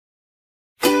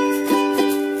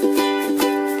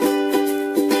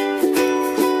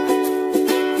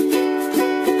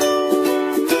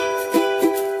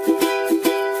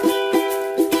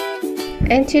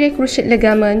Anterior Cruciate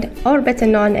Ligament, or better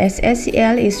known as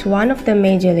ACL, is one of the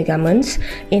major ligaments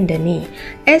in the knee.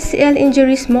 ACL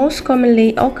injuries most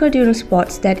commonly occur during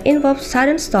sports that involve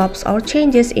sudden stops or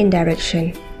changes in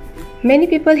direction. Many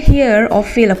people hear or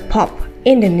feel a pop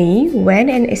in the knee when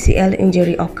an ACL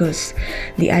injury occurs.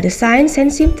 The other signs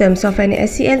and symptoms of an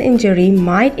ACL injury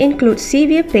might include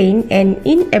severe pain and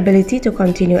inability to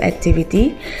continue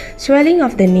activity, swelling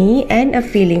of the knee, and a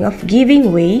feeling of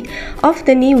giving way of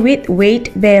the knee with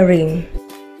weight bearing.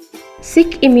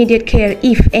 Seek immediate care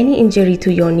if any injury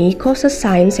to your knee causes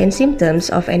signs and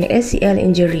symptoms of an ACL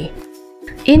injury.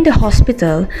 In the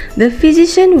hospital, the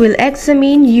physician will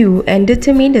examine you and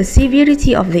determine the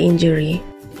severity of the injury.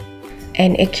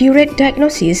 An accurate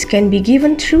diagnosis can be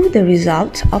given through the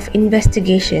result of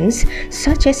investigations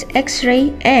such as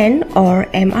X-ray and/or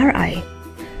MRI.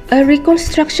 A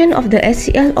reconstruction of the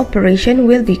ACL operation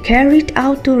will be carried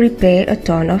out to repair a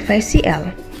torn of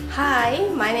ACL. Hi,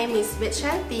 my name is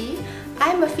Shanti.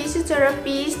 I'm a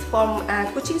physiotherapist from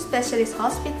Kuching Specialist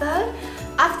Hospital.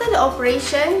 After the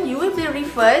operation, you will be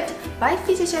referred by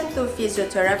physician to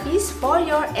physiotherapist for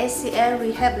your ACL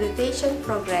rehabilitation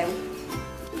program.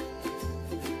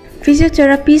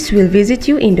 Physiotherapists will visit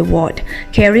you in the ward,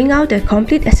 carrying out a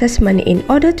complete assessment in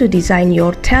order to design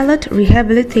your tailored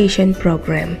rehabilitation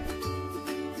program.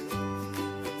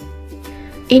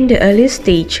 In the early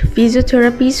stage,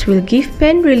 physiotherapists will give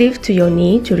pain relief to your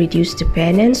knee to reduce the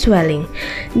pain and swelling.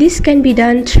 This can be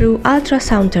done through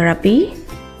ultrasound therapy,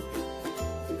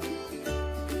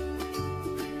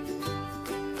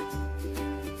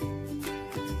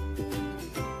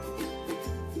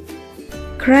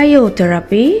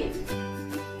 cryotherapy,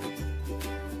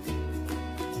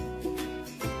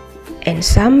 and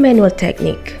some manual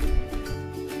technique.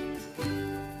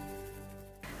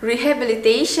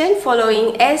 Rehabilitation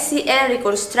following ACL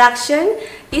reconstruction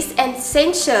is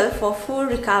essential for full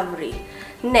recovery.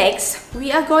 Next,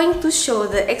 we are going to show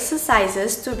the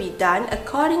exercises to be done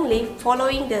accordingly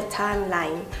following the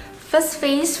timeline. First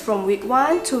phase from week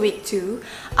 1 to week 2,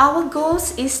 our goal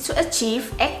is to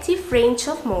achieve active range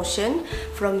of motion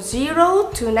from 0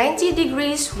 to 90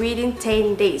 degrees within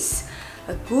 10 days,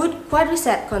 a good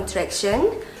quadricep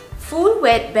contraction, full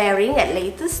weight bearing at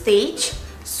later stage,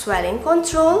 swelling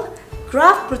control,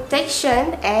 graft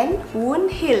protection, and wound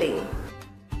healing.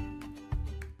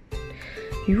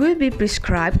 You will be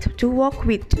prescribed to walk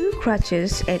with 2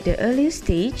 crutches at the early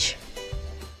stage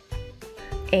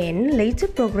and later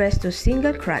progress to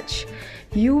single crutch.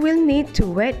 You will need to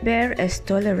weight bear as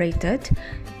tolerated.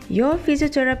 Your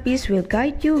physiotherapist will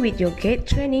guide you with your gait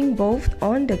training both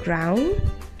on the ground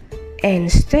and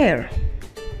stair.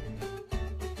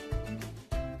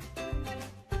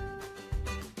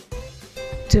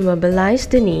 To mobilize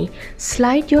the knee,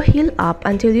 slide your heel up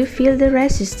until you feel the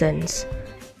resistance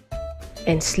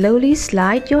and slowly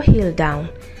slide your heel down.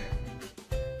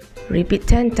 Repeat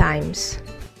 10 times.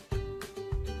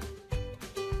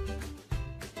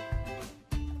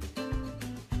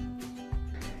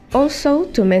 Also,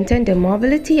 to maintain the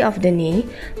mobility of the knee,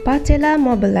 patella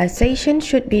mobilization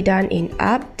should be done in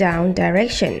up-down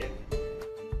direction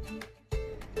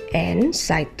and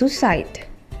side to side.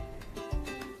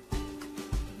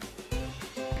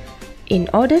 In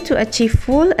order to achieve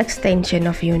full extension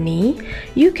of your knee,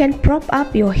 you can prop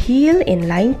up your heel in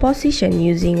lying position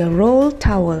using a roll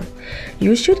towel.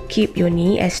 You should keep your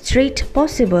knee as straight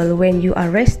possible when you are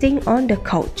resting on the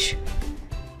couch.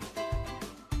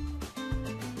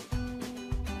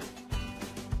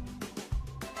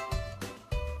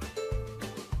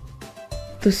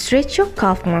 To stretch your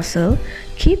calf muscle,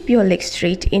 keep your leg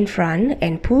straight in front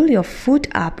and pull your foot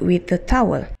up with the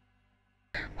towel.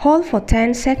 Hold for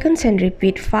 10 seconds and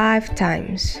repeat 5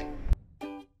 times.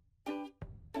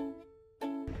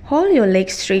 Hold your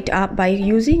leg straight up by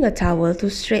using a towel to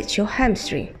stretch your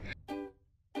hamstring.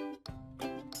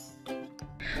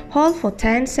 Hold for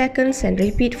 10 seconds and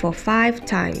repeat for 5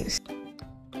 times.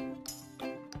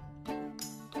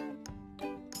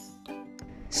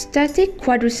 Static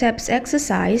quadriceps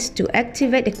exercise to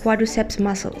activate the quadriceps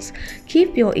muscles.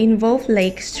 Keep your involved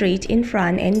leg straight in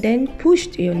front and then push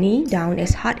your knee down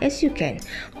as hard as you can.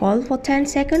 Hold for 10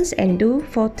 seconds and do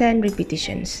for 10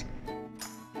 repetitions.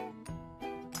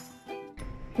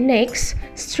 Next,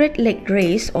 straight leg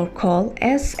raise, or called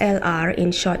SLR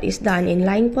in short, is done in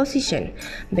lying position.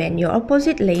 Bend your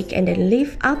opposite leg and then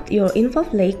lift up your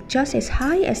involved leg just as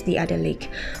high as the other leg.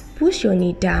 Push your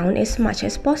knee down as much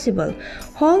as possible.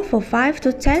 Hold for 5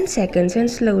 to 10 seconds and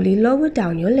slowly lower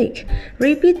down your leg.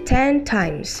 Repeat 10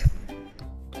 times.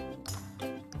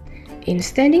 In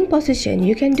standing position,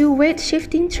 you can do weight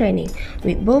shifting training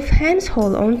with both hands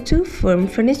hold on to firm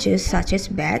furniture such as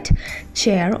bed,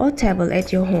 chair or table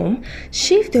at your home.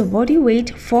 Shift your body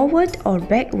weight forward or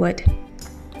backward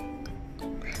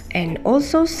and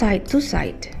also side to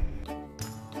side.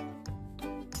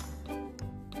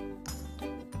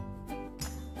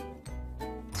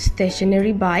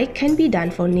 Stationary bike can be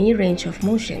done for knee range of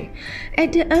motion.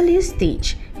 At the earliest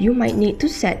stage, you might need to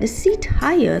set the seat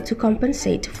higher to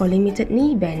compensate for limited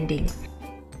knee bending.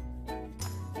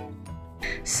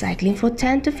 Cycling for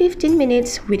 10 to 15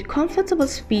 minutes with comfortable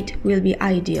speed will be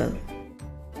ideal.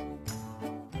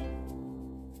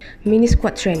 Mini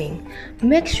squat training.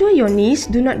 Make sure your knees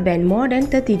do not bend more than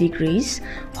 30 degrees.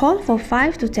 Hold for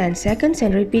 5 to 10 seconds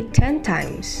and repeat 10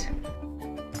 times.